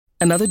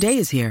Another day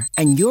is here,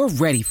 and you're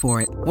ready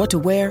for it. What to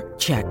wear?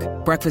 Check.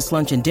 Breakfast,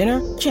 lunch, and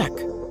dinner? Check.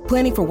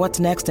 Planning for what's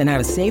next and how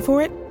to save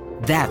for it?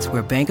 That's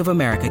where Bank of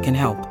America can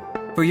help.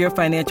 For your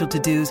financial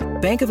to-dos,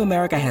 Bank of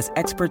America has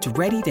experts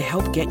ready to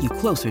help get you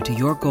closer to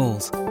your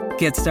goals.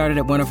 Get started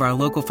at one of our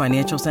local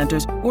financial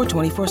centers or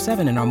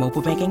 24/7 in our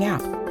mobile banking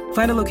app.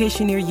 Find a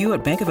location near you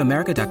at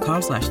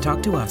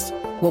bankofamerica.com/talktous.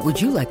 What would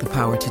you like the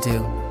power to do?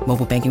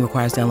 Mobile banking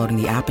requires downloading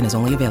the app and is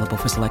only available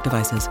for select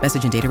devices.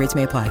 Message and data rates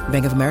may apply.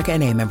 Bank of America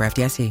N.A., member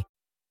FDIC.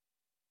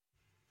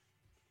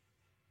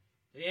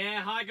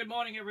 Hi, good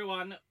morning,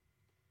 everyone.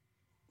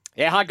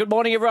 Good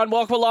morning, everyone.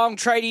 Welcome along.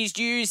 Tradies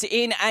news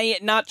in a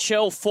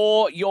nutshell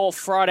for your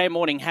Friday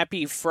morning.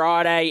 Happy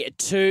Friday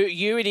to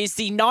you. It is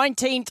the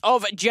 19th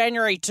of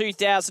January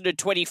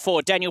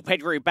 2024. Daniel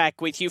Pettigrew back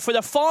with you for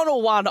the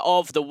final one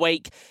of the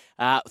week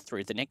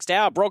through the next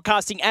hour.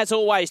 Broadcasting, as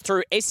always,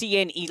 through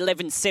SEN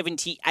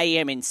 1170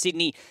 AM in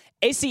Sydney,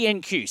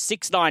 SENQ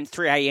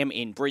 693 AM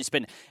in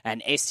Brisbane,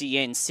 and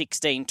SEN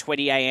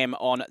 1620 AM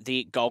on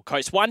the Gold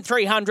Coast.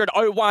 1300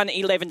 01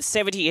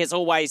 1170 as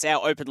always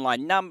our open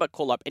line number.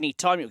 Call up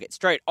anytime, you'll get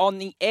straight on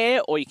the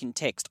air, or you can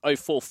text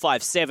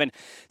 0457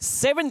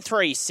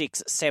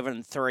 736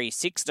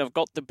 736. And I've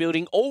got the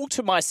building all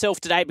to myself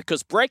today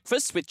because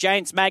breakfast with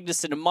James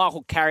Magnuson and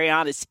Michael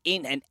Carianis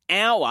in an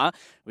hour.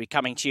 We're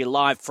coming to you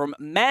live from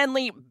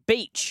Manly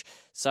Beach.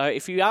 So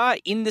if you are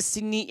in the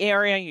Sydney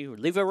area, you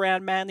live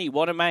around Manly, you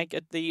want to make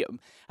it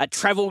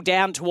travel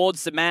down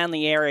towards the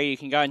Manly area, you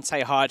can go and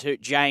say hi to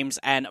James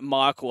and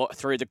Michael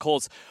through the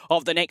course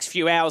of the next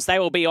few hours. They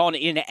will be on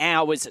in an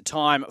hour's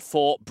time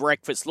for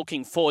breakfast.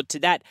 Looking forward to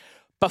that.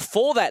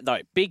 Before that,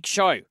 though, big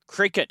show,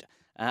 cricket.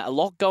 A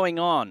lot going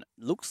on.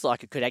 Looks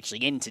like it could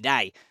actually end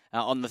today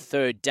on the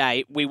third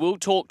day. We will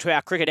talk to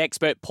our cricket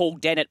expert, Paul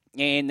Dennett,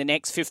 in the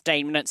next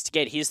 15 minutes to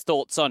get his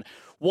thoughts on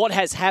what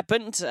has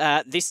happened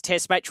this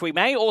test match. We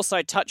may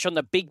also touch on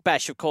the Big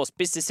Bash, of course,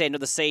 business end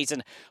of the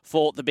season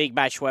for the Big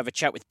Bash. We'll have a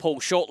chat with Paul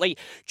shortly.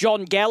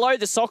 John Gallo,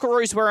 the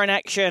Socceroos were in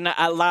action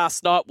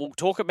last night. We'll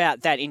talk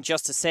about that in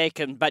just a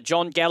second, but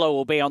John Gallo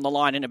will be on the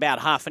line in about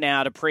half an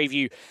hour to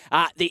preview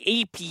the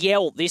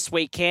EPL this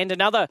weekend.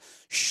 Another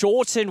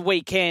shortened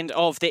weekend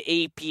of the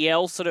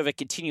EPL, sort of a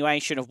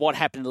continuation of what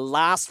happened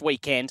last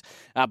weekend,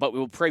 but we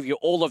will preview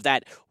all of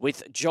that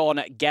with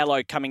John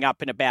Gallo coming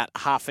up in about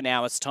half an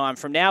hour's time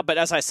from now. But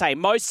as I say,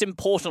 most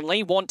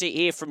importantly, want to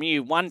hear from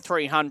you.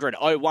 1300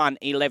 01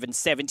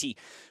 1170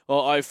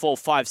 or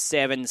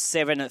 0457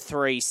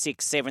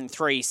 736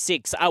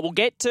 736. We'll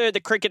get to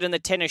the cricket and the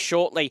tennis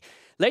shortly.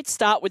 Let's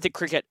start with the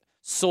cricket,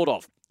 sort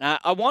of.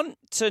 I want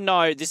to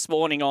know this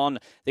morning on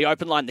the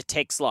open line, the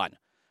text line,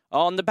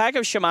 on the back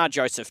of Shamar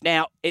Joseph.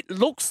 Now, it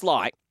looks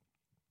like,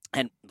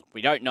 and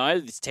we don't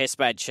know, this test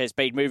match has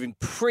been moving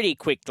pretty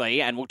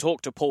quickly, and we'll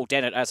talk to Paul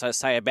Dennett, as I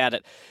say, about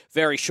it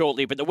very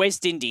shortly. But the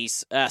West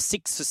Indies,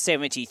 6 for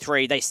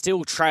 73, they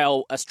still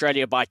trail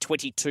Australia by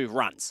 22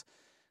 runs.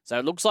 So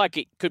it looks like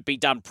it could be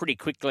done pretty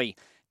quickly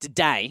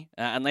today,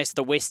 unless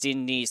the West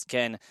Indies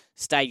can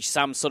stage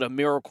some sort of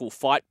miracle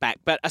fight back.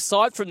 But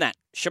aside from that,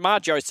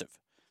 Shamar Joseph,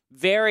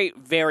 very,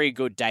 very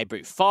good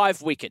debut.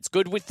 5 wickets,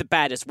 good with the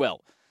bat as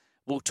well.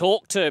 We'll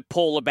talk to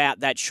Paul about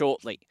that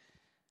shortly.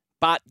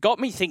 But got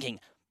me thinking,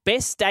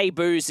 best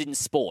debuts in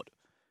sport.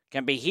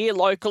 Can be here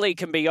locally,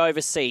 can be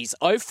overseas.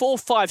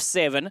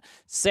 0457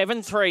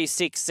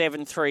 736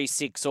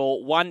 736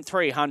 or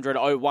 1300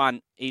 01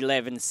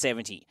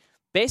 1170.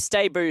 Best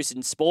debuts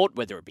in sport,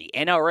 whether it be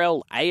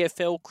NRL,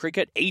 AFL,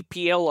 cricket,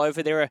 EPL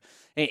over there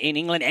in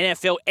England,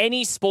 NFL,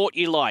 any sport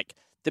you like.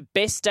 The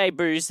best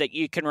debuts that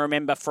you can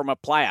remember from a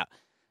player.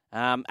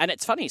 And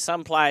it's funny,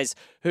 some players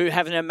who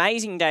have an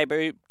amazing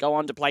debut go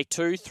on to play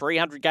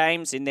 200-300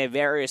 games in their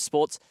various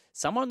sports.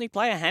 Some only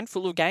play a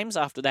handful of games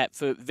after that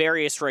for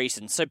various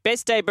reasons. So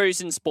best debuts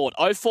in sport,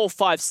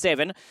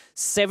 0457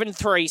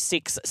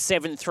 736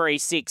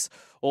 736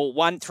 or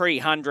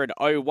 1300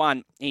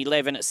 01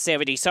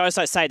 1170. So as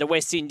I say, the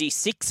West Indies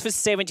 6 for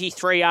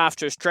 73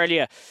 after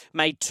Australia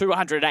made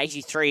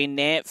 283 in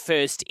their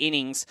first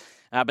innings.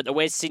 But the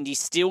West Indies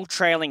still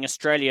trailing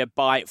Australia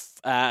by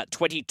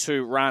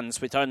 22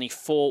 runs with only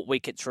 4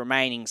 wickets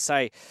remaining.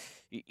 So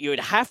you would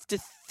have to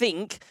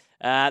think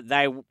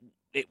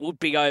it would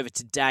be over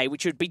today,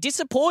 which would be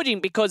disappointing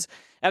because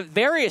at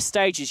various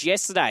stages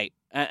yesterday,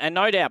 and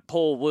no doubt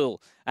Paul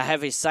will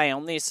have his say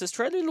on this,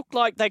 Australia looked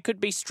like they could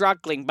be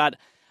struggling, but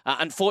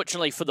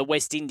unfortunately for the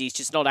West Indies,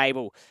 just not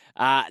able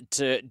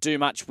to do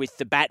much with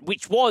the bat,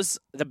 which was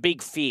the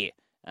big fear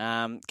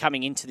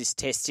coming into this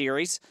test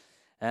series.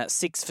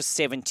 6 for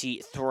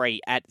 73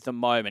 at the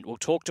moment. We'll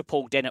talk to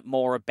Paul Dennett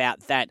more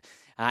about that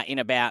in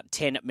about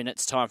 10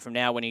 minutes' time from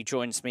now when he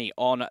joins me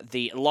on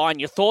the line.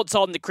 Your thoughts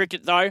on the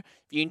cricket, though? If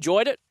you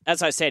enjoyed it,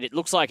 as I said, it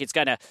looks like it's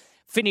going to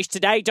finish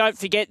today. Don't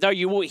forget, though,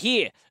 you will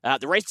hear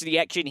the rest of the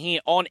action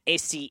here on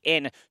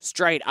SEN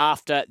straight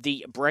after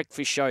the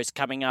breakfast shows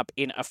coming up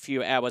in a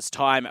few hours'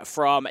 time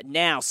from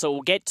now. So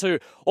we'll get to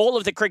all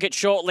of the cricket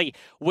shortly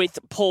with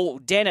Paul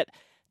Dennett.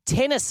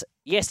 Tennis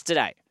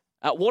yesterday.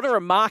 What a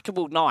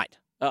remarkable night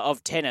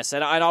of tennis.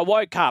 And I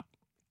woke up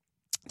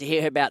to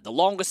hear about the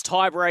longest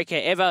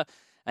tiebreaker ever.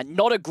 And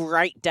not a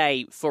great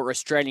day for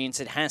Australians,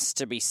 it has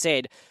to be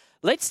said.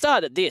 Let's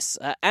start at this.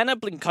 Anna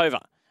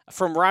Blinkova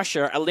from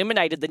Russia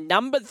eliminated the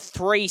number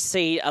 3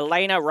 seed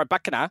Elena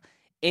Rybakina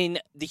in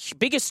the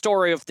biggest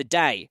story of the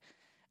day.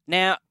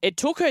 Now, it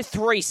took her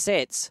 3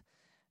 sets,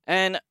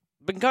 and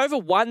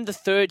Blinkova won the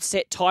third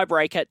set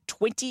tiebreaker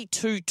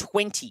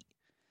 22-20.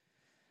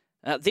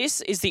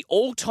 This is the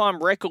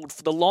all-time record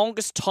for the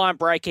longest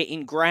tiebreaker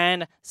in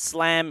Grand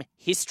Slam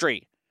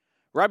history.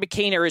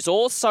 Rybakina is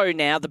also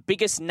now the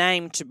biggest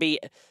name to be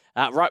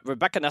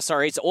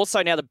Rybakina, is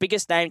also now the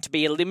biggest name to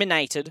be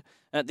eliminated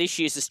at this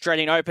year's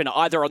Australian Open,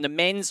 either on the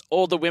men's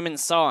or the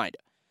women's side.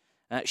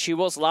 She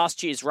was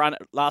last year's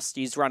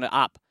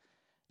runner-up.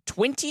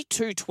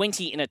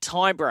 22-20 in a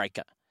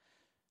tiebreaker.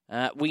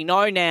 We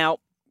know now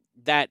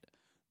that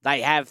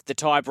they have the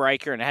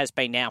tiebreaker, and it has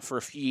been now for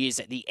a few years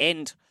at the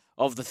end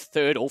of the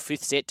third or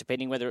fifth set,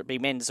 depending whether it be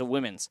men's or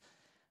women's.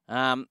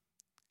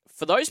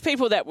 For those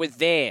people that were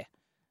there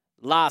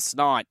last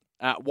night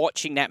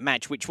watching that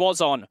match, which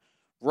was on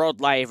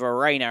Rod Laver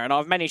Arena, and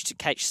I've managed to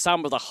catch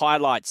some of the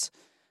highlights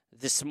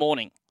this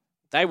morning.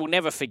 They will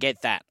never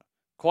forget that.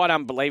 Quite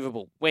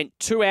unbelievable. Went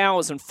 2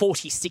 hours and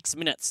 46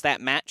 minutes, that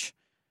match.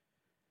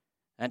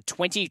 And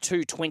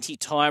 22-20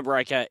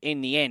 tiebreaker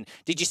in the end.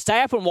 Did you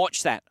stay up and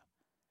watch that?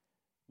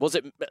 Was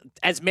it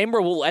as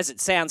memorable as it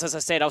sounds? As I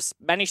said, I've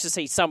managed to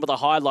see some of the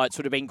highlights.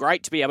 Would have been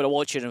great to be able to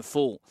watch it in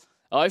full.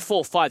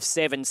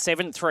 0457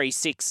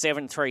 736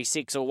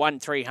 736 or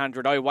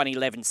 1300 01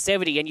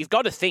 1170. And you've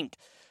got to think,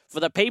 for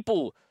the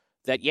people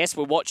that, yes,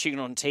 we're watching it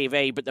on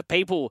TV, but the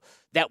people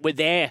that were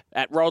there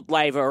at Rod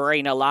Laver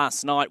Arena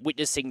last night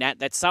witnessing that,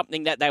 that's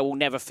something that they will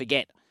never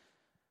forget.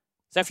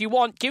 So if you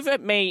want, give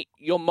me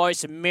your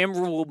most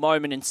memorable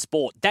moment in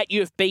sport that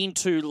you've been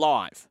to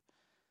live.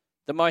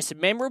 The most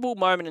memorable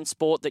moment in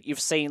sport that you've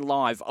seen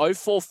live.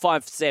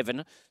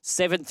 0457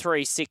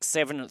 736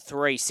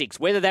 736.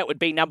 Whether that would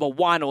be number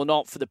 1 or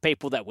not for the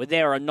people that were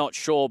there, I'm not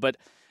sure. But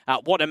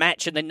what a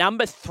match. And the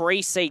number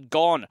 3 seed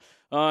gone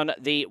on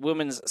the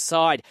women's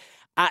side.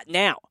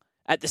 Now,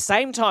 at the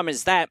same time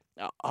as that,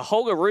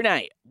 Holger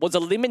Rune was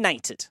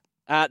eliminated.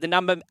 The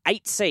number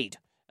 8 seed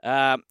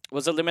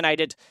was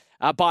eliminated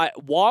by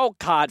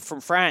wildcard from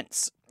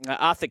France,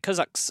 Arthur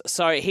Kazaks.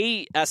 So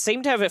he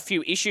seemed to have a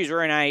few issues,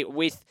 Rune,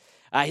 with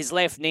his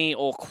left knee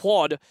or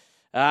quad,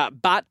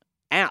 but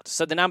out.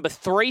 So the number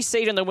 3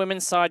 seed on the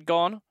women's side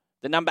gone,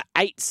 the number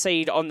 8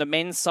 seed on the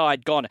men's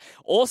side gone.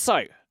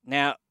 Also,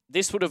 now,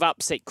 this would have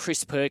upset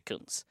Chris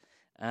Perkins.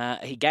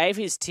 He gave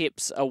his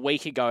tips a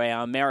week ago,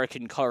 our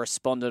American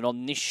correspondent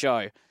on this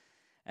show,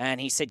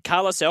 and he said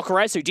Carlos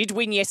Alcaraz, who did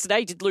win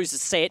yesterday, did lose a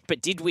set,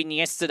 but did win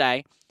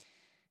yesterday.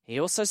 He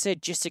also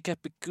said Jessica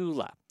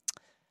Pegula.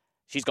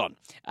 She's gone.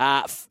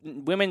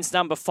 Women's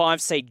number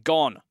 5 seed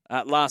gone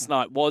last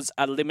night, was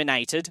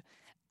eliminated,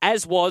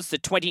 as was the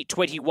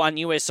 2021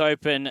 US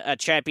Open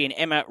champion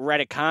Emma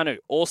Raducanu,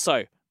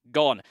 also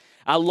gone.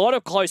 A lot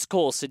of close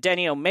calls. So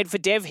Daniil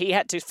Medvedev, he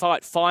had to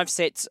fight 5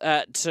 sets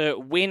to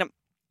win.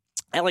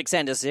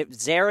 Alexander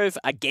Zverev,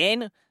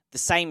 again, the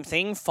same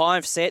thing,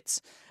 5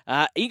 sets.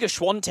 Iga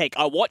Swiatek,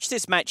 I watched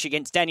this match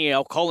against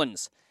Danielle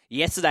Collins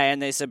yesterday,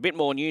 and there's a bit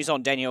more news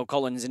on Danielle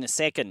Collins in a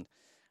second.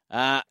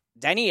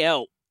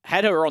 Danielle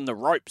had her on the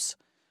ropes.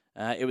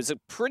 It was a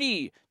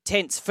pretty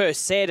tense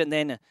first set, and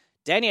then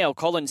Danielle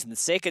Collins in the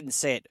second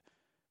set,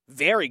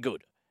 very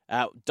good,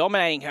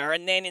 dominating her.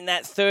 And then in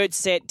that third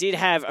set, did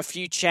have a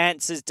few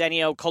chances.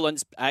 Danielle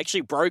Collins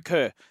actually broke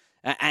her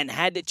and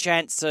had the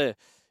chance to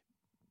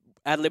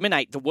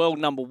eliminate the world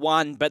number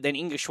 1, but then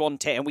Iga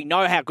Swiatek, and we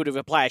know how good of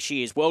a player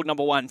she is, world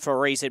number 1 for a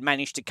reason,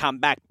 managed to come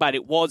back, but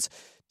it was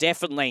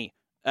definitely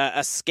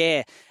a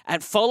scare.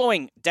 And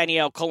following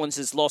Danielle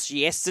Collins' loss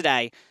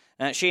yesterday,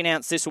 she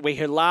announced this will be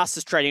her last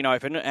Australian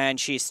Open, and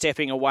she's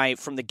stepping away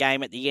from the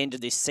game at the end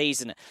of this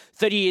season.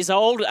 30 years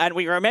old, and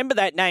we remember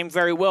that name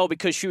very well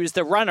because she was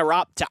the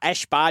runner-up to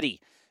Ash Barty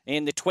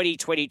in the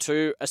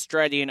 2022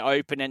 Australian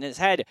Open, and has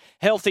had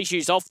health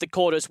issues off the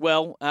court as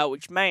well,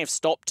 which may have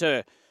stopped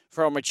her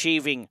from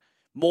achieving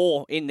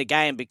more in the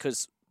game,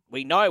 because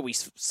we know we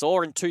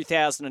saw in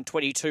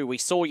 2022, we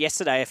saw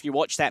yesterday, if you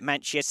watched that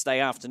match yesterday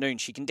afternoon,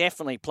 she can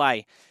definitely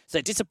play.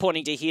 So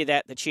disappointing to hear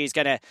that she's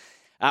going to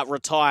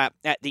retire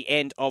at the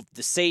end of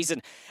the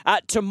season.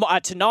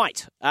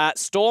 Tonight,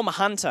 Storm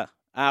Hunter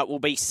will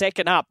be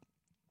second up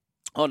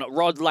on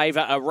Rod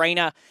Laver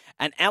Arena,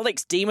 and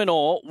Alex de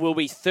Minaur will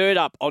be third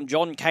up on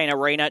John Cain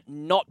Arena,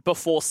 not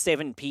before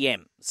 7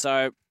 p.m.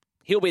 So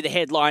he'll be the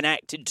headline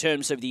act in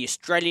terms of the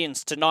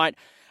Australians tonight.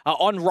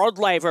 On Rod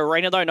Laver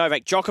Arena, though,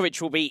 Novak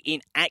Djokovic will be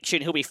in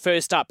action. He'll be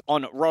first up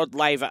on Rod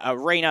Laver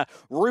Arena.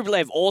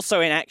 Rublev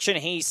also in action.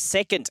 He's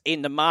second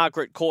in the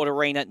Margaret Court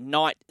Arena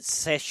night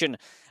session.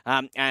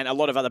 And a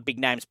lot of other big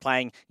names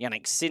playing.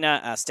 Yannick Sinner,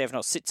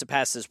 Stefanos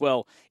Tsitsipas as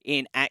well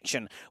in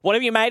action. What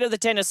have you made of the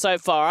tennis so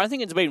far? I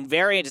think it's been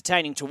very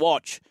entertaining to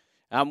watch.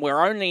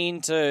 We're only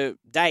into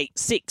day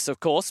 6,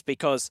 of course,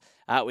 because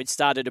we'd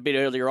started a bit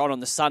earlier on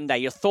the Sunday.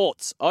 Your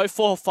thoughts?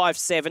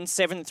 0457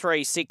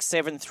 736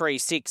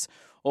 736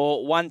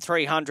 or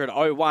 1300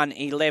 01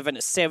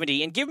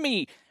 1170. And give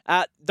me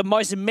the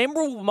most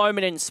memorable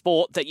moment in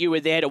sport that you were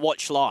there to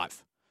watch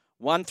live.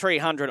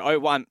 1300 01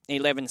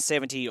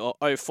 1170 or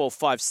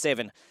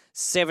 0457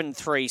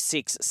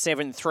 736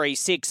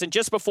 736. And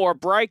just before a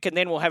break, and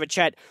then we'll have a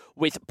chat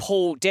with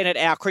Paul Dennett,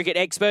 our cricket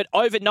expert.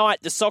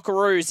 Overnight, the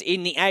Socceroos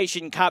in the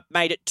Asian Cup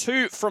made it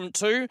 2 from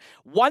 2.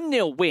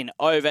 1-0 win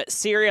over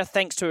Syria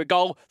thanks to a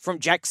goal from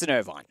Jackson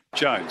Irvine.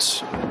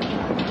 Jones.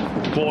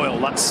 Boyle,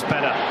 that's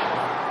better.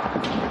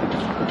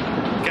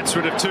 Gets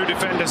rid of 2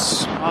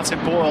 defenders.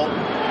 Martin Boyle.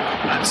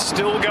 And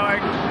still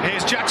going.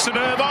 Here's Jackson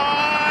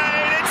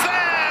Irvine. It's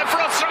there for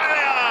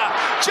Australia.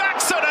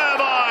 Jackson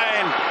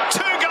Irvine. 2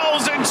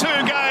 goals in 2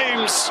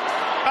 games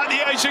at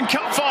the Asian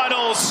Cup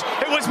finals.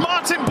 It was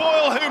Martin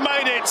Boyle who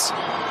made it.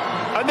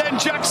 And then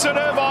Jackson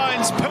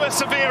Irvine's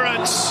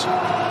perseverance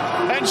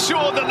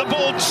ensured that the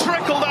ball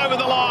trickled over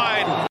the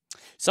line.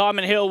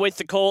 Simon Hill with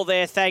the call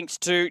there, thanks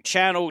to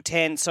Channel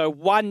 10. So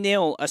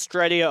 1-0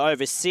 Australia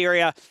over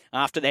Syria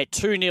after their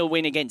 2-0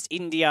 win against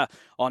India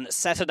on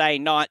Saturday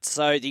night.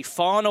 So the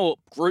final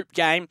group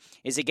game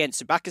is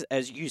against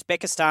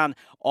Uzbekistan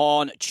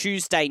on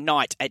Tuesday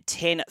night at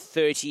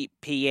 10:30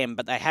 p.m.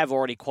 But they have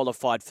already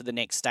qualified for the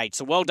next stage.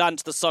 So well done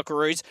to the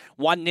Socceroos.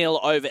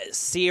 1-0 over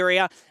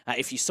Syria.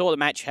 If you saw the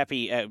match,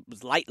 it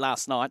was late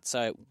last night,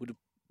 so it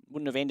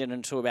wouldn't have ended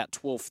until about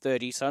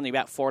 12:30, so only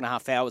about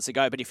 4.5 hours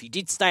ago. But if you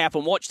did stay up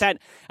and watch that,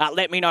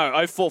 let me know.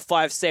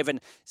 0457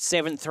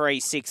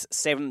 736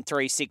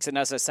 736. And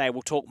as I say,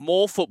 we'll talk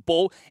more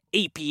football,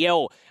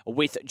 EPL,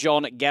 with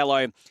John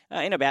Gallo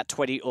in about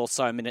 20 or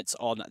so minutes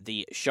on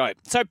the show.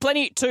 So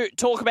plenty to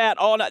talk about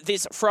on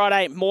this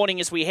Friday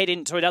morning as we head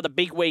into another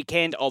big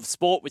weekend of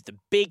sport with the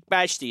Big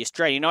Bash, the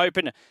Australian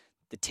Open,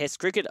 the Test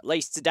cricket, at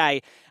least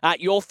today.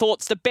 Your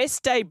thoughts, the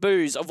best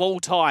debuts of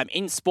all time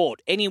in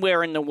sport,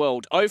 anywhere in the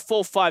world.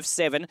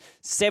 0457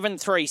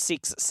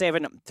 736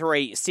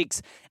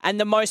 736. And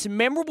the most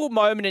memorable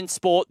moment in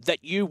sport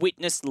that you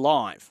witnessed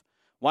live.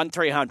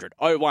 1300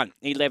 01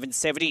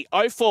 1170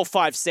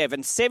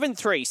 0457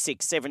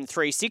 736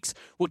 736.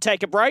 We'll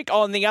take a break.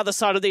 On the other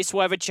side of this,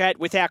 we'll have a chat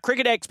with our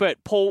cricket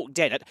expert, Paul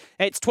Dennett.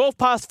 It's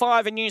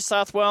 5:12 in New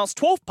South Wales,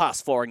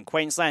 4 in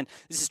Queensland.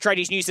 This is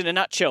Tradies News in a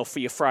nutshell for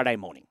your Friday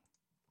morning.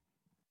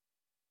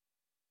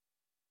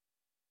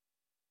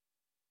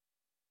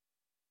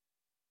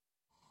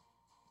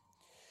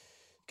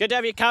 Good to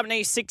have your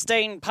company.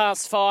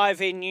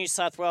 5:16 in New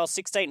South Wales,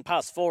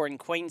 4 in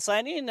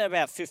Queensland. In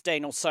about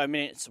 15 or so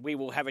minutes, we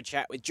will have a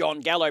chat with John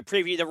Gallo,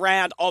 preview the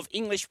round of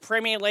English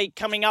Premier League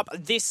coming up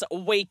this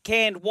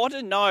weekend. Want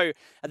to know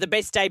the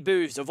best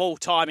debuts of all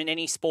time in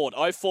any sport?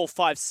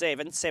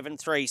 0457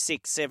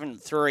 736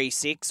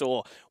 736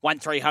 or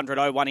 1300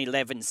 01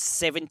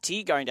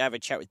 1170. Going to have a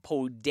chat with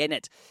Paul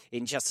Dennett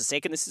in just a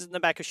second. This is in the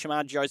back of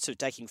Shamar Joseph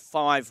taking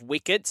 5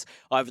 wickets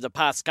over the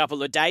past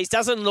couple of days.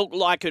 Doesn't look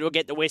like it will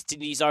get the West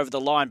Indies over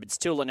the line, but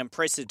still an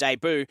impressive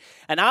debut.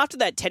 And after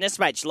that tennis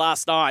match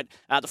last night,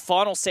 the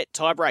final set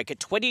tiebreaker,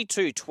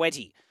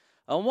 22-20,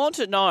 I want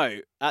to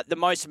know the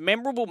most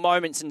memorable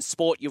moments in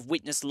sport you've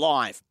witnessed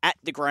live at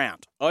the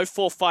ground.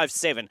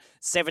 0457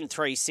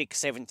 736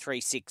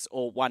 736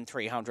 or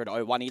 1300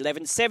 01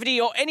 1170,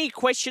 or any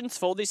questions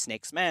for this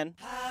next man.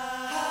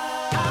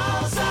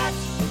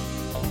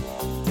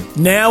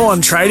 Now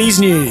on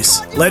Tradies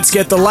News, let's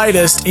get the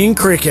latest in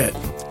cricket.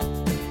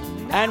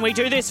 And we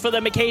do this for the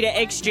Makita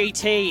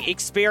XGT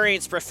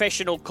Experienced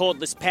Professional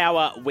Cordless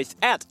Power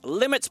Without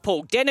Limits.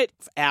 Paul Dennett,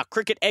 our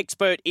cricket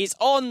expert, is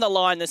on the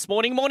line this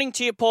morning. Morning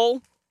to you,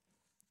 Paul.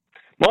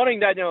 Morning,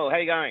 Daniel. How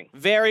you going?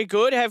 Very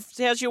good.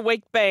 How's your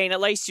week been?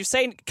 At least you've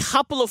seen a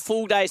couple of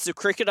full days of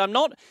cricket. I'm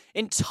not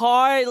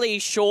entirely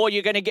sure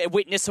you're going to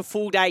witness a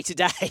full day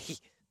today.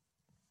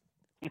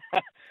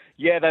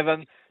 Yeah,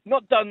 they've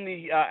not done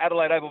the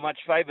Adelaide Oval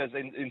much favours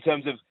in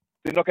terms of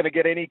they're not going to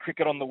get any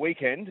cricket on the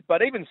weekend.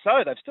 But even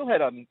so, they've still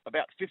had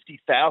about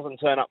 50,000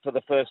 turn up for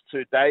the first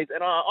 2 days.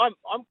 And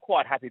I'm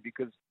quite happy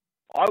because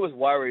I was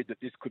worried that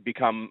this could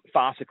become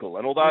farcical.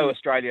 And although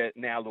Australia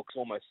now looks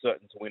almost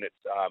certain to win it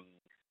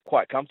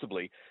quite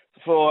comfortably,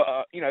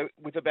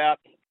 with about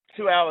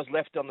 2 hours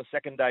left on the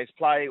second day's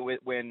play,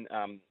 when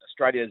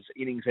Australia's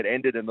innings had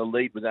ended and the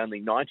lead was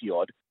only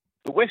 90-odd,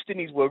 the West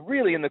Indies were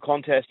really in the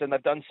contest, and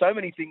they've done so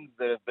many things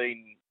that have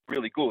been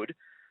really good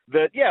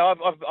that,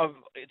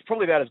 it's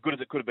probably about as good as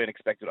it could have been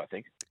expected, I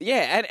think.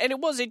 Yeah, and it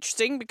was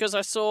interesting because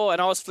I saw,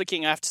 and I was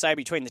flicking, I have to say,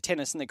 between the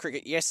tennis and the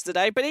cricket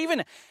yesterday, but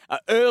even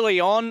early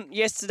on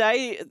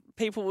yesterday,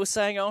 people were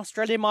saying,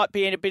 Australia might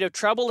be in a bit of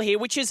trouble here,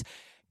 which is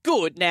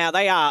good. Now,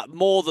 they are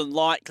more than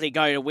likely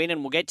going to win,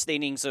 and we'll get to the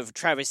innings of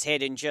Travis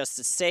Head in just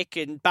a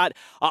second. But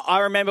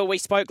I remember we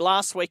spoke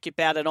last week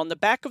about it on the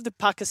back of the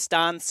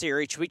Pakistan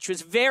series, which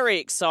was very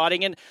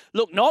exciting. And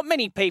look, not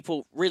many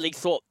people really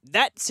thought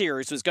that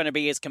series was going to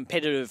be as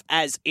competitive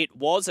as it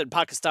was. And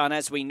Pakistan,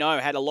 as we know,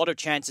 had a lot of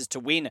chances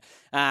to win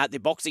the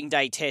Boxing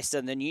Day test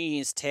and the New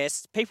Year's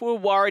test. People were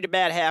worried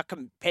about how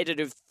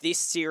competitive this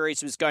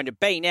series was going to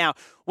be. Now,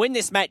 when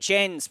this match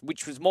ends,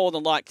 which was more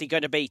than likely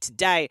going to be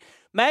today,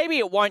 maybe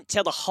it won't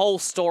tell the whole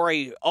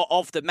story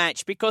of the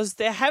match, because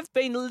there have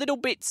been little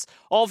bits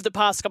of the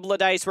past couple of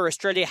days where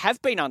Australia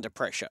have been under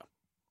pressure.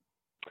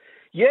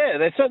 Yeah,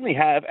 they certainly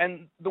have.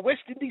 And the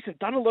West Indies have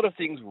done a lot of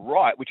things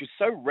right, which is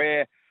so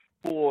rare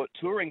for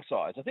touring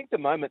sides. I think the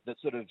moment that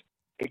sort of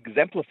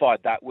exemplified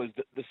that was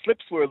that the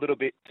slips were a little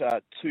bit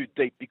too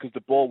deep because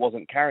the ball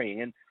wasn't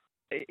carrying. And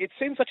it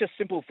seems such a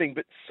simple thing,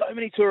 but so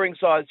many touring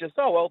sides just,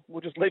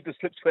 we'll just leave the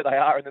slips where they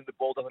are and then the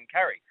ball doesn't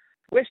carry.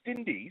 West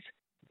Indies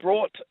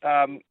brought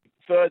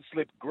third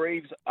slip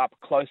Greaves up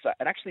closer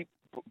and actually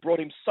brought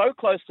him so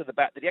close to the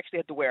bat that he actually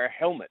had to wear a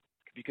helmet,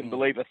 if you can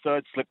believe a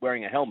third slip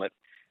wearing a helmet.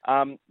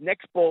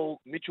 Next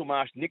ball, Mitchell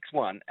Marsh nicks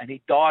one, and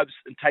he dives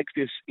and takes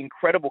this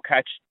incredible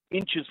catch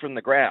inches from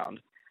the ground.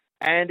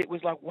 And it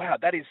was like, wow,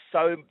 that is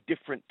so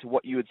different to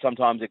what you would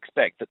sometimes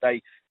expect, that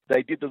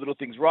they did the little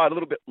things right. A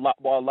little bit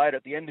while later,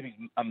 at the end of his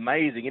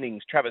amazing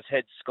innings, Travis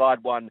Head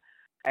skied one,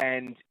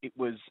 and it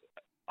was,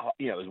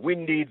 it was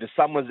windy, the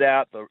sun was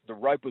out, the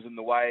rope was in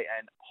the way,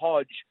 and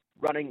Hodge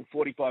running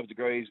 45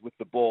 degrees with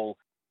the ball,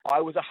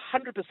 I was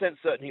 100%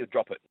 certain he would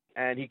drop it,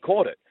 and he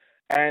caught it.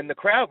 And the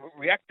crowd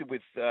reacted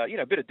with, a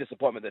bit of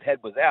disappointment that Head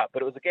was out.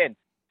 But it was, again,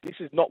 this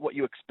is not what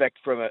you expect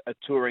from a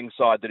touring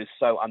side that is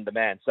so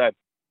undermanned. So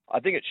I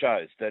think it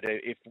shows that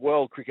if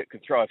world cricket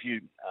could throw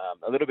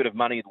a little bit of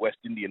money the West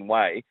Indian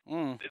way,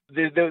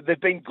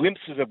 there've been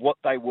glimpses of what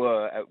they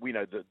were,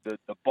 the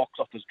box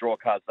office draw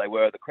cards they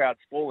were. The crowd's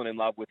fallen in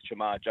love with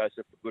Shamar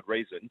Joseph for good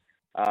reason.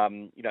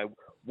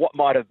 What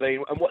might have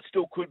been and what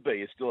still could be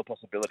is still a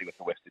possibility with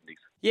the West Indies.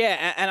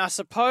 Yeah, and I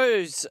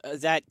suppose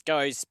that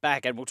goes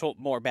back, and we'll talk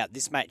more about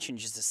this match in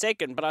just a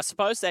second, but I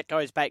suppose that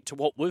goes back to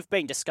what we've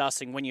been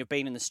discussing when you've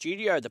been in the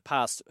studio the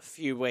past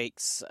few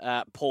weeks,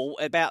 Paul,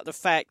 about the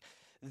fact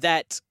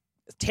that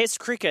Test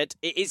cricket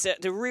is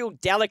at the real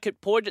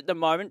delicate point at the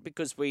moment,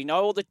 because we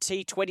know all the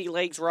T20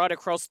 leagues right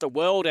across the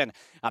world, and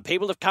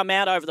people have come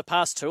out over the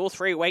past 2 or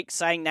 3 weeks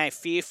saying they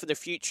fear for the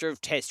future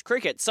of Test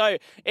cricket. So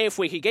if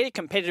we could get a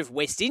competitive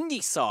West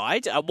Indies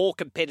side, more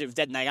competitive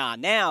than they are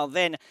now,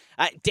 then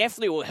it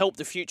definitely will help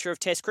the future of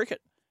Test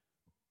cricket.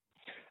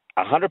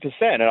 100%.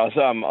 And I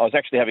was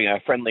actually having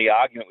a friendly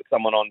argument with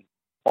someone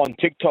on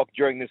TikTok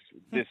during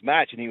this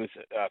match, and he was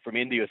from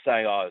India, was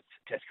saying,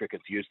 Test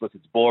cricket's useless,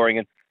 it's boring.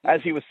 And as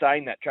he was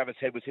saying that, Travis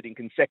Head was hitting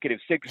consecutive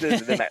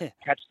sixes, and then that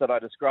catch that I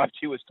described to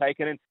you was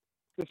taken. And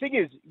the thing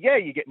is, yeah,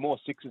 you get more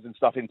sixes and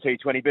stuff in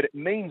T20, but it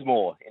means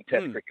more in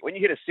Test cricket. When you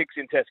hit a six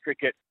in Test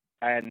cricket,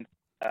 and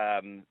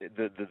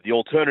the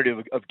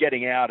alternative of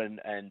getting out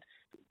and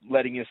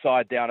letting your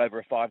side down over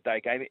a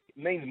 5-day game, it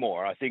means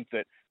more. I think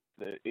that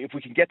if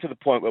we can get to the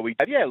point where we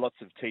have, lots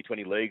of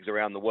T20 leagues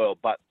around the world,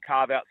 but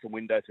carve out some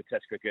windows for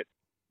Test cricket,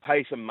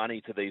 pay some money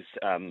to these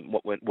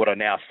what are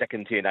now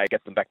second tier, now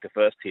get them back to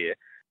first tier,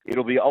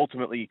 it'll be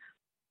ultimately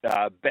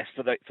best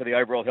for the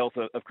overall health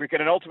of cricket,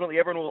 and ultimately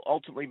everyone will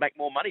ultimately make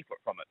more money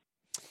from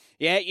it.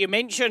 Yeah, you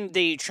mentioned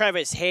the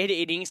Travis Head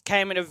innings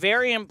came at a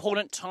very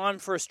important time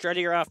for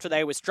Australia after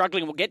they were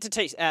struggling. We'll get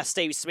to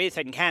Steve Smith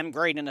and Cam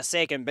Green in a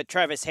second, but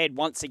Travis Head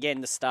once again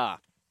the star.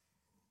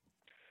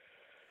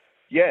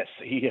 Yes,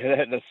 he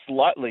had a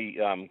slightly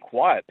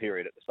quiet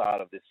period at the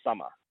start of this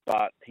summer,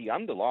 but he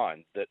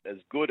underlined that as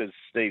good as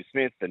Steve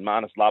Smith and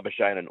Marnus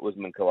Labuschagne and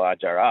Usman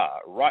Khawaja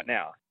are, right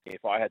now,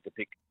 if I had to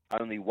pick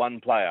only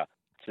one player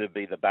to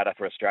be the batter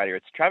for Australia,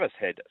 it's Travis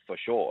Head for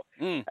sure.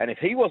 And if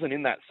he wasn't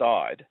in that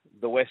side,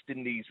 the West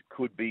Indies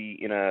could be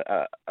in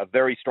a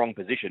very strong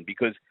position,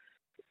 because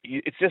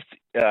it's just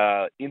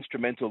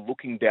instrumental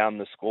looking down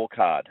the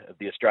scorecard of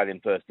the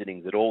Australian first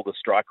innings at all the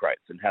strike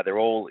rates and how they're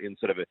all in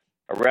sort of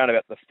around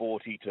about the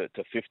 40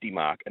 to 50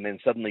 mark, and then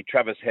suddenly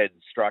Travis Head's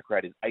strike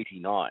rate is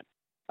 89.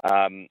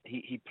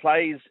 He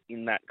plays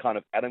in that kind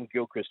of Adam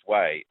Gilchrist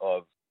way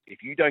of,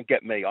 if you don't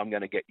get me, I'm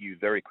going to get you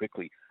very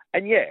quickly.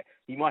 And yeah,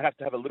 he might have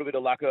to have a little bit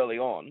of luck early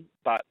on,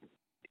 but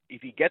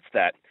if he gets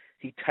that,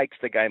 he takes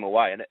the game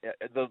away. And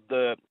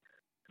the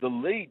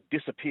lead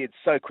disappeared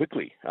so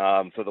quickly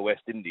for the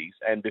West Indies,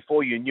 and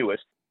before you knew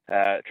it,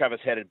 Travis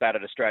Head had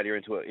batted Australia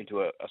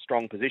into a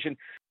strong position.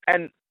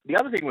 And the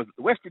other thing was,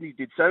 the West Indies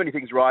did so many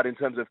things right in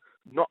terms of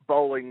not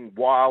bowling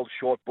wild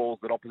short balls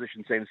that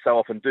opposition teams so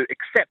often do,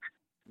 except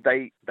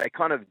they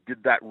kind of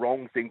did that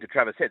wrong thing to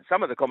Travis Head.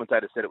 Some of the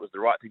commentators said it was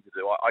the right thing to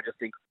do. I just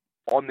think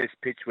on this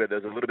pitch where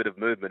there's a little bit of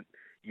movement,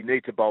 you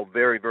need to bowl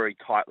very, very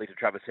tightly to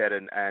Travis Head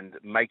and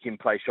make him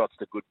play shots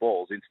to good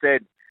balls.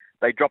 Instead,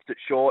 they dropped it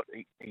short.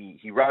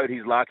 He rode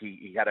his luck.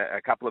 He had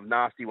a couple of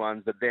nasty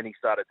ones, but then he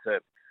started to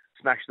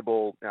smash the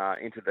ball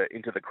into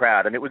the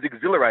crowd, and it was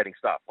exhilarating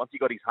stuff. Once he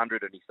got his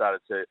 100 and he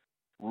started to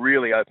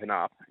really open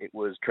up, it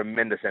was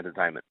tremendous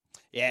entertainment.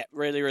 Yeah,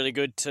 really, really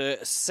good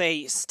to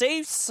see.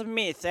 Steve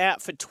Smith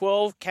out for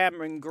 12,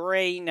 Cameron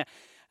Green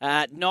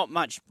not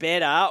much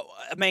better.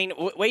 I mean,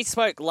 we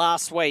spoke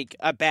last week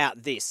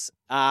about this,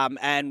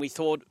 and we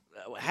thought,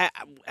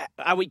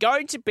 are we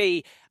going to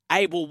be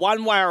able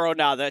one way or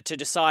another to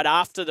decide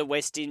after the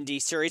West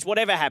Indies series,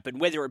 whatever happened,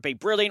 whether it be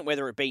brilliant,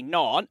 whether it be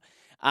not,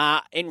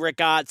 in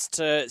regards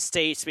to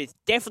Steve Smith?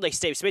 Definitely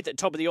Steve Smith at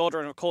the top of the order,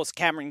 and of course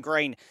Cameron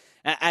Green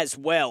as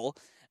well.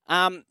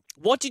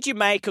 What did you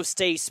make of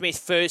Steve Smith,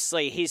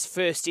 firstly, his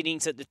first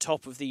innings at the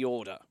top of the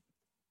order?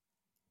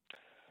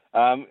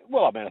 I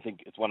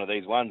think it's one of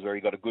these ones where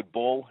he got a good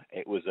ball.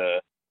 It was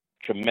a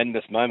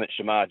tremendous moment,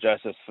 Shamar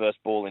Joseph's first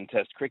ball in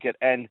Test cricket.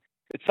 And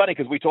it's funny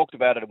because we talked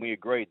about it and we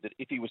agreed that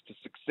if he was to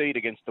succeed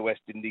against the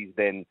West Indies,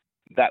 then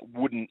that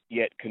wouldn't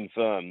yet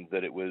confirm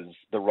that it was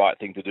the right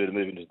thing to do to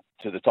move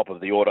into the top of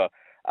the order.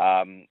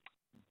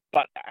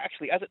 But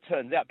actually, as it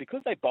turns out,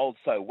 because they bowled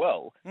so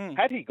well,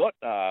 had he got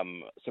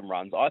some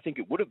runs, I think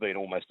it would have been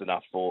almost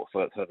enough for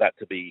that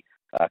to be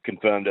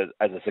confirmed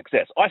as a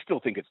success. I still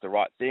think it's the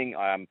right thing.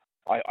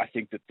 I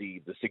think that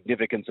the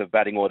significance of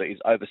batting order is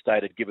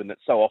overstated, given that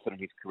so often in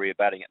his career,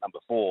 batting at number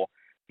 4,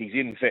 he's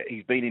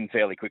been in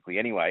fairly quickly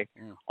anyway.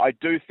 I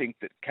do think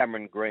that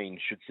Cameron Green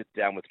should sit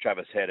down with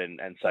Travis Head and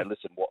say,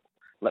 listen,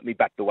 let me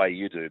bat the way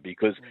you do,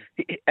 because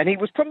he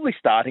was probably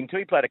starting to.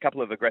 He played a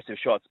couple of aggressive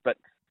shots, but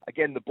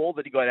again, the ball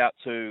that he got out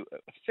to,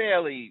 a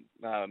fairly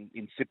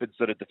insipid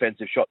sort of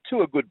defensive shot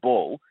to a good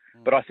ball.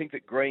 But I think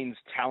that Green's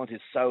talent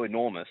is so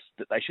enormous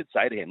that they should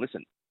say to him,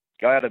 listen,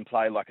 go out and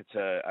play like it's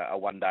a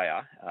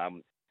one-dayer.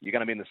 You're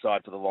going to be in the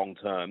side for the long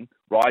term.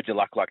 Ride your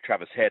luck like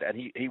Travis Head, and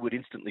he would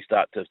instantly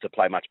start to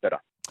play much better.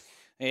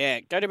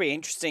 Yeah, going to be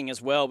interesting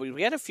as well.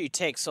 We had a few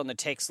texts on the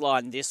text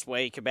line this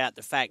week about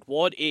the fact,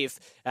 what if,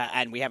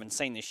 and we haven't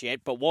seen this yet,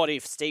 but what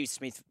if Steve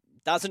Smith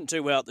doesn't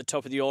do well at the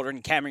top of the order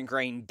and Cameron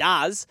Green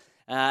does?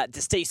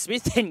 Does Steve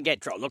Smith then get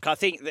dropped? Look, I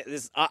think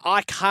that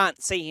I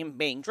can't see him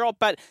being dropped,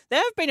 but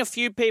there have been a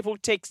few people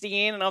texting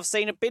in, and I've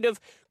seen a bit of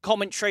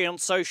commentary on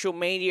social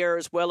media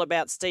as well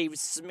about Steve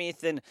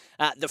Smith and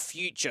the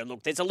future.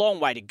 Look, there's a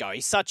long way to go.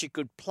 He's such a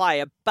good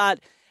player,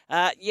 but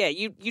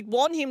you'd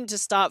want him to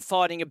start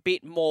fighting a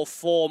bit more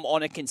form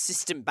on a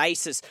consistent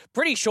basis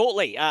pretty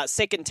shortly.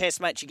 Second Test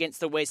match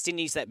against the West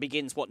Indies that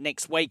begins,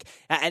 next week?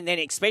 And then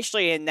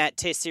especially in that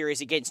Test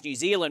series against New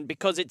Zealand,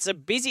 because it's a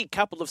busy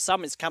couple of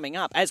summers coming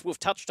up, as we've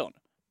touched on.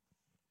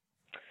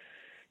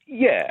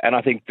 Yeah, and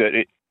I think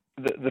that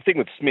the thing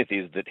with Smith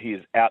is that his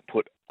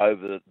output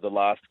over the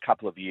last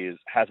couple of years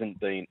hasn't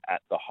been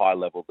at the high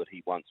level that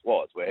he once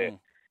was, where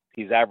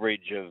his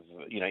average of,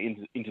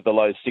 into the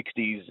low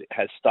 60s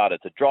has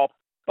started to drop.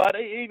 But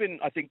even,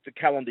 I think, the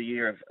calendar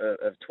year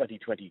of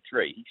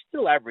 2023, he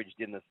still averaged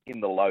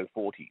in the low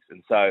 40s.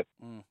 And so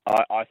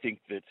I think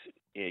that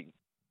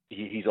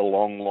he's a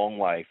long, long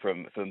way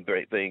from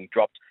being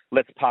dropped.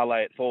 Let's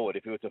parlay it forward.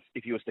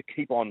 If he was to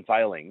keep on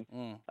failing,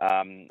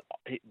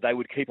 they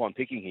would keep on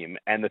picking him.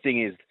 And the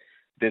thing is,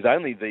 there's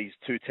only these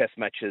 2 Test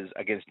matches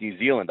against New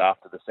Zealand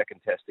after the second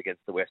Test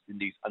against the West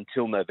Indies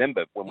until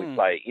November when we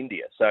play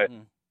India. So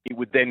it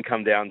would then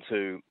come down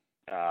to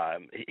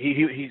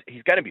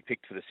he's going to be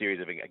picked for the series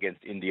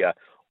against India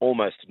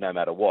almost no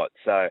matter what.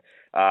 So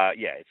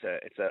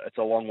it's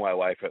a long way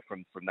away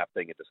from that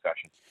being a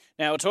discussion.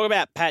 Now we'll talk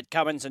about Pat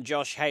Cummins and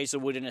Josh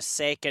Hazlewood in a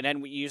second,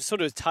 and you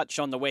sort of touched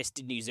on the West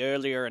Indies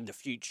earlier and the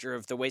future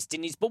of the West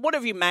Indies. But what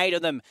have you made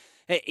of them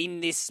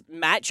in this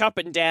match? Up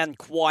and down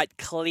quite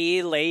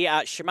clearly.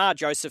 Shamar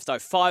Joseph, though,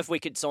 5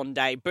 wickets on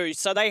debut.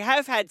 So they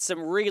have had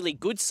some really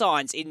good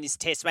signs in this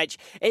Test match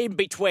in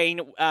between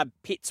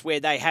pits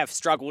where they have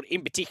struggled,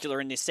 in particular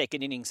in this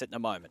second innings at the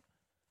moment.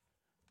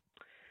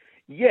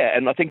 Yeah,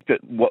 and I think that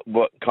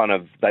what kind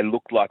of they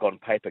looked like on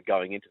paper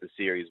going into the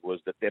series was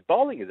that their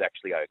bowling is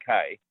actually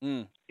okay.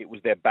 It was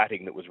their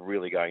batting that was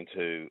really going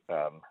to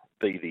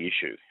be the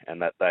issue,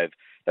 and that they've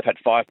had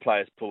 5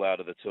 players pull out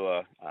of the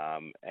tour,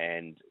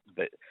 and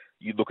that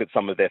you look at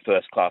some of their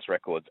first-class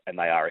records, and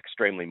they are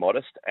extremely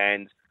modest,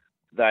 and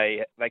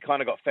they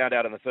kind of got found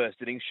out in the first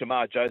innings.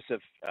 Shamar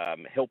Joseph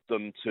helped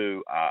them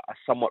to a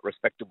somewhat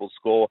respectable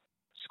score,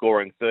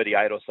 scoring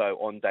 38 or so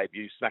on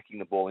debut, smacking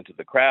the ball into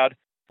the crowd.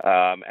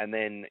 And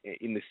then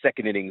in the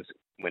second innings,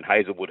 when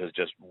Hazlewood has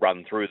just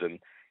run through them,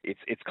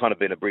 it's kind of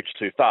been a bridge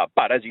too far.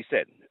 But as you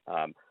said,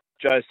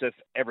 Joseph,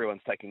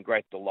 everyone's taken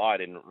great delight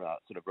in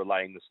sort of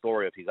relaying the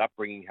story of his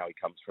upbringing, how he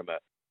comes from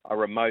a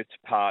remote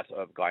part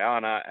of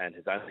Guyana and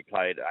has only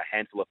played a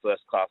handful of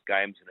first-class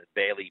games and has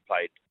barely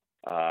played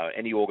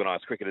any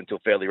organised cricket until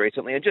fairly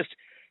recently. And just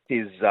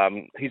his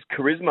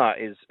charisma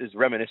is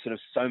reminiscent of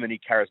so many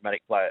charismatic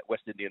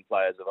West Indian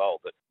players of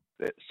old.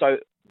 So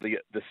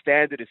the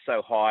standard is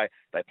so high,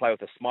 they play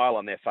with a smile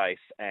on their face.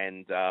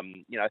 And,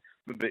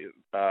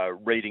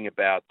 reading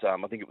about,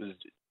 I think it was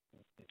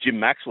Jim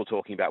Maxwell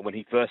talking about when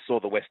he first saw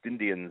the West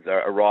Indians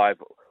arrive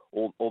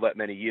all that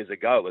many years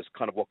ago, was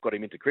kind of what got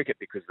him into cricket,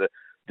 because the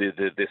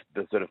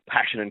sort of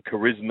passion and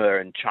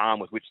charisma and charm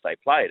with which they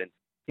played. And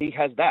he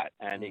has that.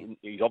 And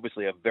he's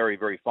obviously a very,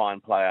 very fine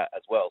player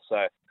as well.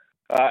 So,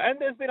 and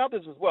there's been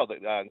others as well.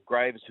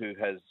 Graves, who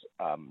has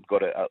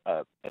got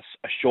a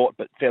short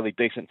but fairly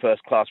decent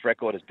first-class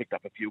record, has picked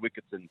up a few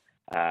wickets and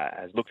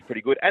has looked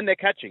pretty good. And their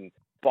catching,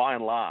 by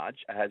and large,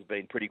 has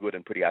been pretty good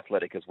and pretty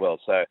athletic as well.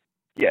 So,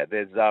 yeah,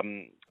 there's,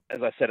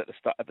 as I said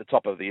at the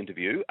top of the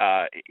interview,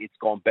 it's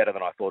gone better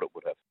than I thought it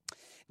would have.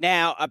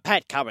 Now,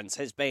 Pat Cummins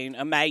has been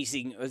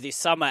amazing this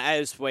summer,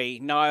 as we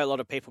know. A lot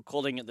of people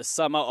calling it the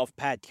summer of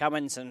Pat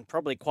Cummins, and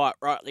probably quite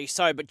rightly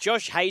so. But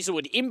Josh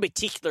Hazlewood, in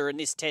particular, in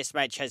this Test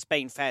match has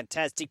been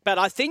fantastic. But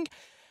I think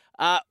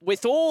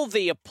with all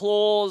the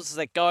applause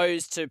that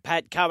goes to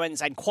Pat Cummins,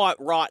 and quite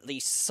rightly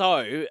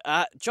so,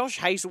 Josh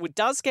Hazlewood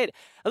does get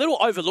a little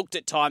overlooked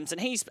at times,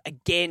 and he's,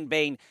 again,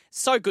 been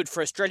so good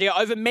for Australia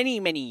over many,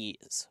 many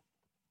years.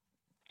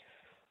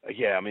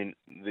 Yeah, I mean,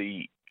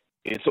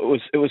 it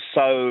was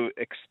so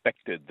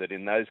expected that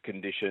in those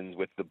conditions,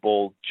 with the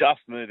ball just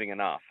moving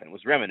enough, and it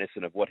was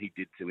reminiscent of what he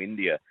did to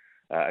India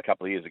a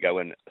couple of years ago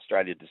when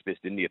Australia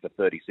dismissed India for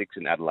 36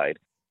 in Adelaide.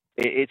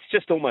 It's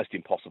just almost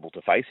impossible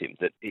to face him.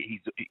 That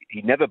he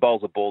never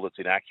bowls a ball that's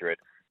inaccurate.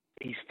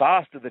 He's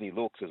faster than he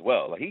looks as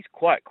well. Like, he's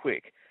quite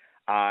quick,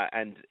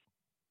 and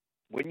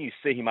when you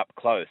see him up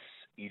close,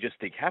 you just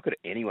think, how could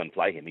anyone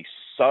play him? He's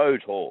so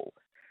tall,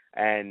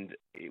 and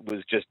it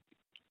was just,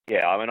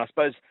 yeah. I mean, I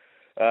suppose.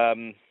 I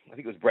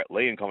think it was Brett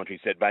Lee in commentary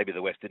said maybe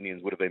the West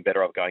Indians would have been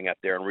better off going out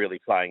there and really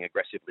playing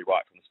aggressively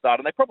right from the start,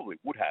 and they probably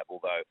would have,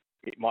 although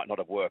it might not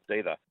have worked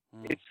either.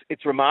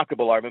 It's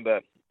remarkable. I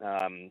remember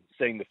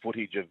seeing the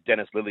footage of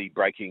Dennis Lillee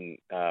breaking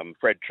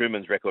Fred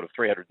Truman's record of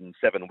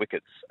 307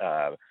 wickets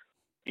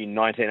in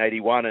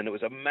 1981, and it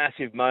was a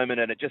massive moment,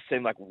 and it just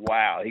seemed like,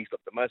 wow, he's got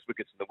the most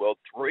wickets in the world,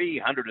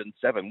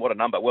 307, what a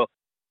number. Well,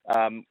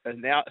 and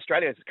now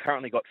Australia has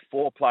currently got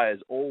 4 players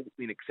all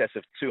in excess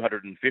of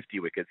 250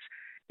 wickets.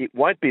 It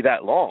won't be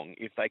that long,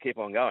 if they keep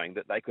on going,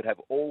 that they could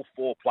have all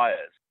 4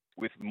 players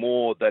with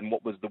more than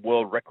what was the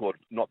world record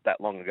not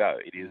that long ago.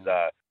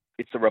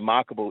 It's a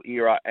remarkable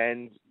era,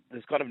 and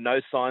there's kind of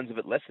no signs of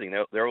it lessening.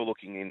 They're all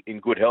looking in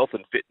good health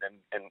and fit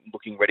and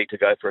looking ready to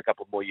go for a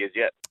couple more years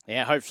yet.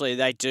 Yeah, hopefully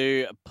they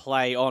do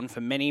play on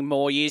for many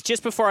more years.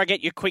 Just before I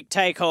get your quick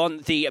take on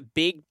the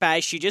Big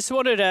Bash, you just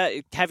wanted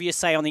to have your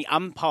say on the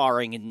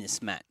umpiring in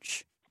this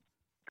match.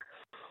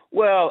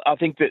 Well, I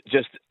think that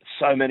just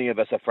so many of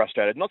us are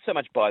frustrated, not so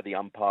much by the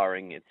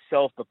umpiring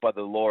itself, but by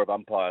the law of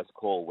umpires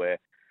call, where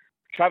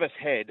Travis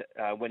Head,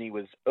 when he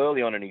was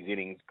early on in his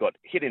innings, got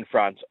hit in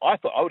front. I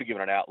thought I would have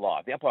given it out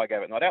live. The umpire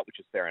gave it not out,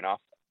 which is fair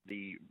enough.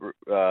 The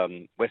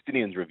West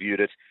Indians reviewed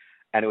it,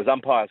 and it was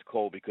umpire's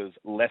call because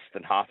less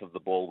than half of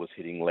the ball was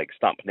hitting leg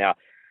stump. Now,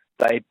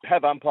 they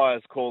have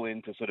umpires call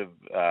in to sort of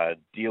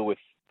deal with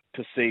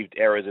perceived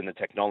errors in the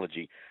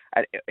technology.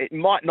 And it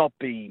might not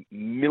be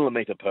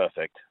millimetre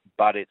perfect,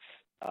 but it's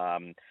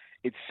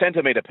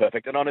centimetre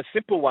perfect. And on a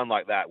simple one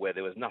like that, where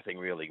there was nothing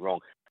really wrong,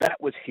 that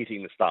was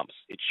hitting the stumps.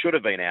 It should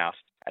have been out.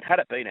 And had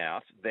it been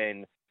out,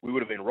 then we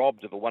would have been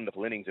robbed of a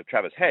wonderful innings of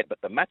Travis Head, but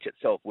the match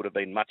itself would have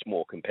been much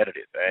more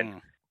competitive.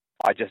 And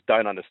I just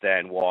don't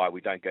understand why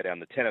we don't go down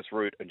the tennis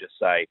route and just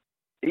say,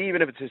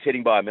 even if it's just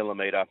hitting by a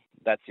millimetre,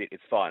 that's it,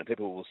 it's fine. And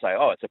people will say,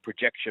 oh, it's a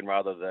projection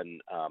rather than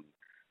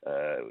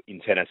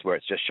in tennis where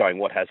it's just showing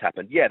what has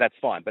happened. Yeah, that's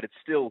fine, but it's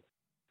still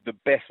the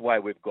best way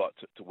we've got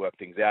to work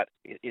things out.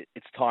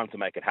 It's time to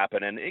make it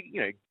happen, and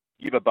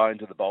give a bone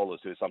to the bowlers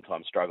who are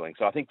sometimes struggling.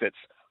 So I think that's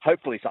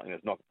hopefully something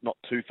that's not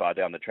too far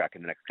down the track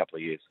in the next couple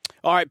of years.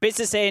 All right,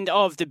 business end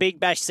of the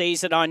Big Bash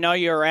season. I know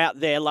you were out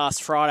there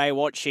last Friday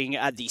watching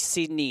the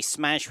Sydney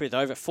Smash with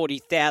over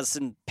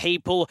 40,000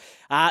 people.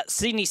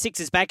 Sydney Six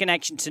is back in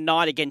action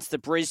tonight against the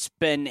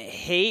Brisbane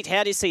Heat.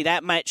 How do you see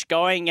that match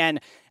going?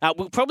 And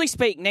we'll probably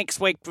speak next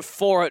week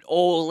before it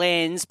all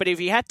ends. But if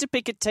you had to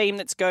pick a team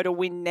that's going to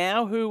win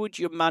now, who would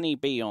your money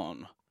be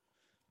on?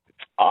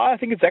 I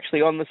think it's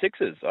actually on the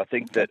Sixers. I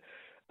think that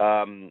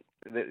poor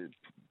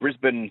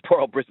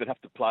old Brisbane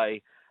have to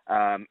play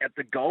at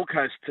the Gold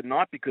Coast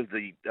tonight because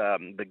the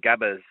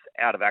Gabba's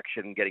out of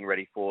action getting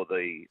ready for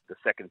the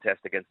second test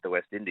against the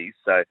West Indies.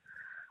 So,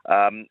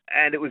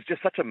 and it was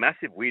just such a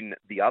massive win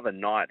the other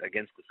night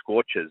against the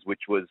Scorchers,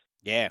 which was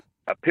a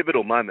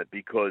pivotal moment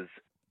because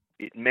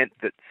it meant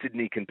that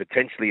Sydney can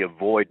potentially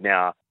avoid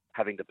now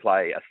having to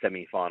play a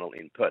semi-final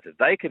in Perth. If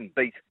they can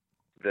beat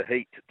the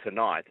Heat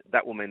tonight,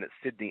 that will mean that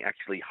Sydney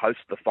actually host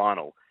the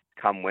final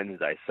come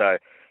Wednesday. So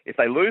if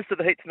they lose to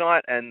the Heat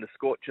tonight and the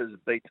Scorchers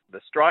beat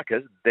the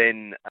Strikers,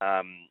 then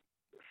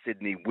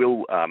Sydney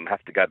will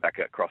have to go back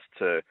across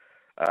to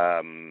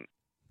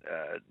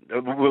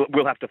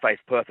we'll have to face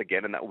Perth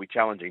again, and that will be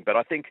challenging. But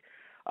I think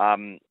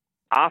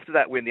after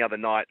that win the other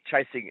night,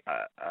 chasing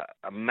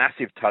a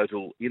massive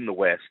total in the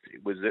West,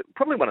 it was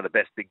probably one of the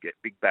best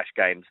Big Bash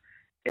games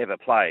ever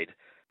played.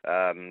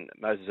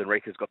 Moses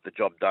Enriquez got the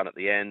job done at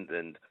the end,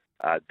 and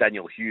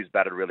Daniel Hughes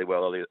batted really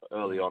well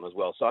early on as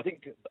well. So I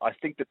think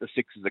that the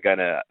Sixers are going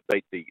to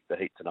beat the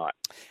Heat tonight.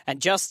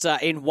 And just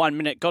in 1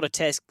 minute, got a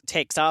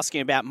text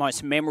asking about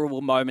most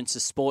memorable moments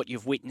of sport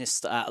you've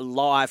witnessed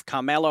live.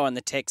 Carmelo on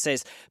the text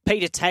says,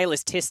 Peter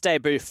Taylor's test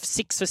debut,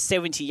 6 for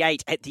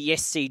 78 at the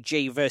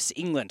SCG versus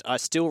England. I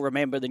still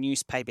remember the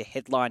newspaper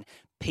headline,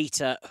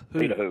 Peter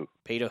Who.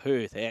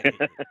 There.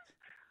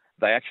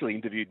 They actually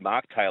interviewed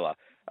Mark Taylor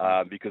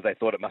because they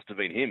thought it must have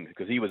been him,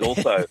 because he was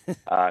also,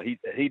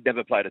 he'd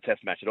never played a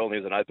test match at all. He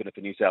was an opener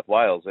for New South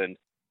Wales. And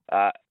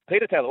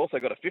Peter Taylor also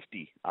got a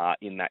 50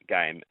 in that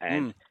game.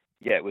 And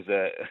yeah, it was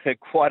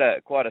quite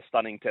a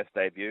stunning Test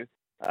debut.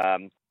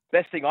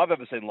 Best thing I've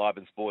ever seen live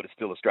in sport is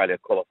still Australia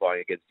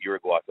qualifying against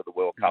Uruguay for the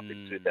World Cup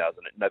in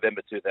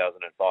November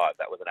 2005.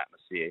 That was an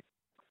atmosphere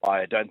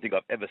I don't think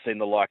I've ever seen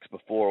the likes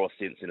before or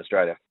since in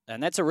Australia.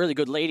 And that's a really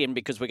good lead-in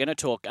because we're going to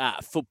talk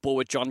football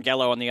with John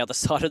Gallo on the other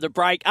side of the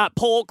break.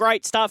 Paul,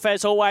 great stuff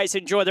as always.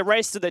 Enjoy the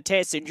rest of the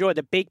test. Enjoy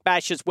the Big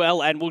Bash as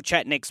well, and we'll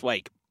chat next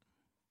week.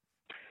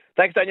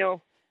 Thanks,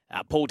 Daniel.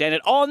 Paul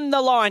Dennett on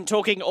the line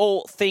talking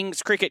all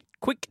things cricket.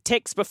 Quick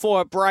text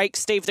before a break.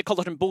 Steve the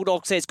Colleton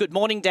Bulldog says, "Good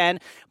morning, Dan.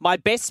 My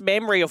best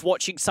memory of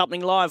watching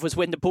something live was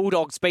when the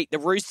Bulldogs beat the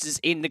Roosters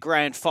in the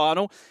grand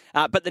final.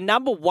 But the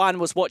number one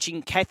was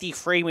watching Kathy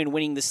Freeman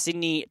winning the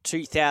Sydney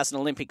 2000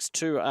 Olympics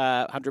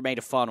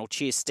 200-metre final.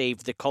 Cheers,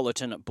 Steve the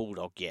Colleton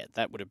Bulldog." Yeah,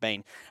 that would have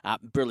been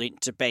brilliant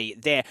to be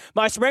there.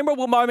 Most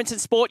memorable moments in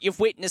sport you've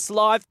witnessed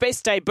live.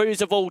 Best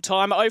debuts of all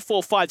time.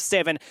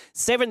 0457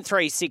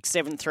 736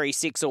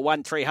 736 or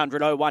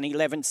 1300 01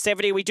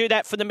 1170. We do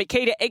that for the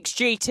Makita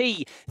XGT,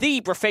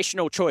 the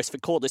professional choice for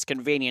cordless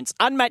convenience,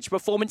 unmatched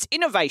performance,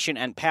 innovation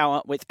and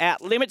power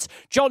without limits.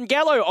 John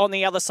Gallo on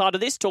the other side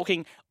of this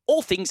talking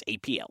all things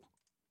EPL.